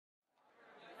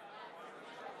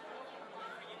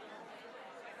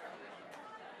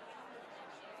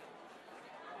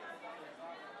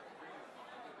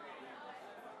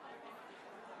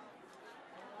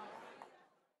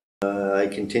I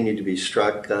continue to be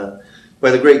struck by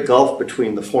the great gulf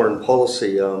between the foreign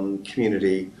policy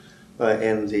community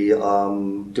and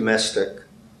the domestic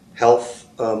health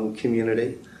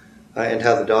community, and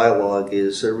how the dialogue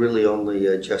is really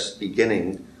only just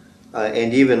beginning.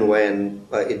 And even when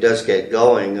it does get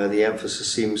going, the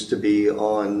emphasis seems to be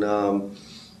on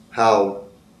how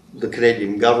the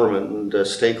Canadian government and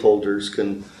stakeholders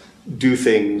can do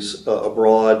things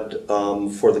abroad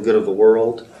for the good of the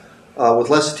world, with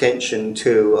less attention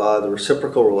to the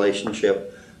reciprocal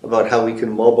relationship about how we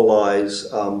can mobilize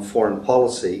foreign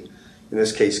policy, in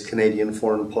this case Canadian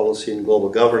foreign policy and global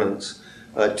governance,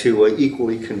 to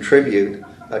equally contribute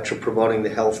to promoting the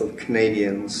health of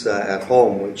Canadians at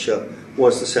home, which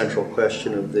was the central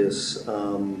question of this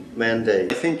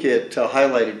mandate. I think it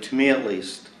highlighted, to me at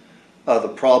least, the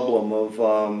problem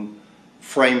of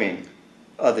framing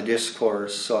the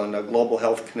discourse on global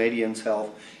health, Canadians'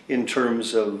 health, in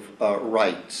terms of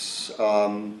rights.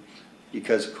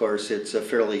 Because, of course, it's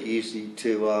fairly easy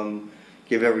to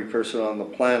give every person on the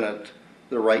planet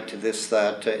the right to this,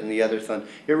 that, and the other thing.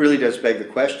 It really does beg the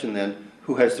question, then,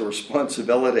 who has the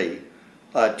responsibility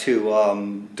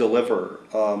to deliver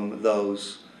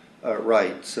those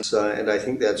rights? And I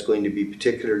think that's going to be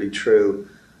particularly true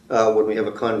when we have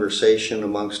a conversation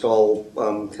amongst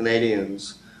all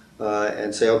Canadians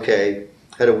and say, okay,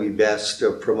 how do we best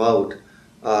promote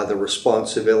the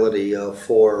responsibility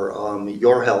for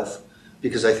your health?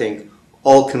 Because I think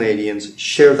all Canadians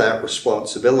share that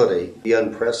responsibility. The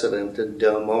unprecedented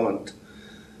moment,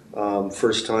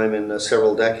 first time in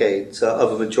several decades,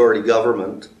 of a majority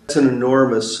government. It's an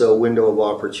enormous window of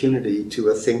opportunity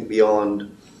to think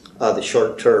beyond the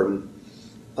short term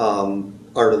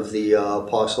art of the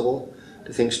possible,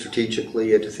 to think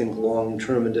strategically, to think long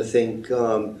term, and to think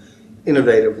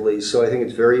innovatively. So I think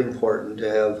it's very important to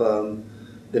have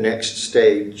the next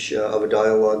stage of a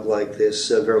dialogue like this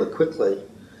fairly quickly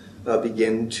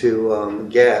begin to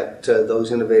get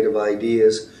those innovative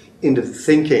ideas into the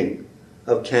thinking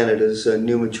of Canada's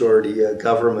new majority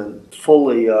government.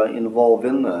 Fully involved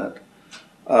in that,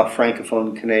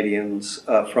 Francophone Canadians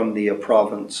from the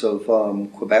province of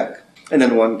Quebec, and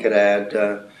then one could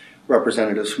add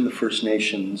representatives from the First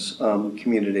Nations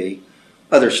community,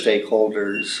 other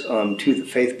stakeholders to the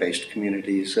faith-based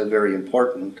communities, very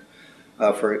important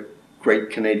for great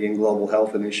Canadian global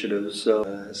health initiatives.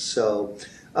 So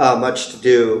much to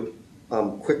do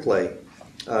quickly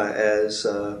as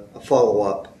a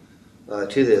follow-up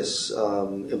to this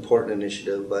important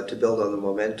initiative to build on the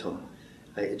momentum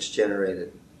it's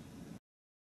generated.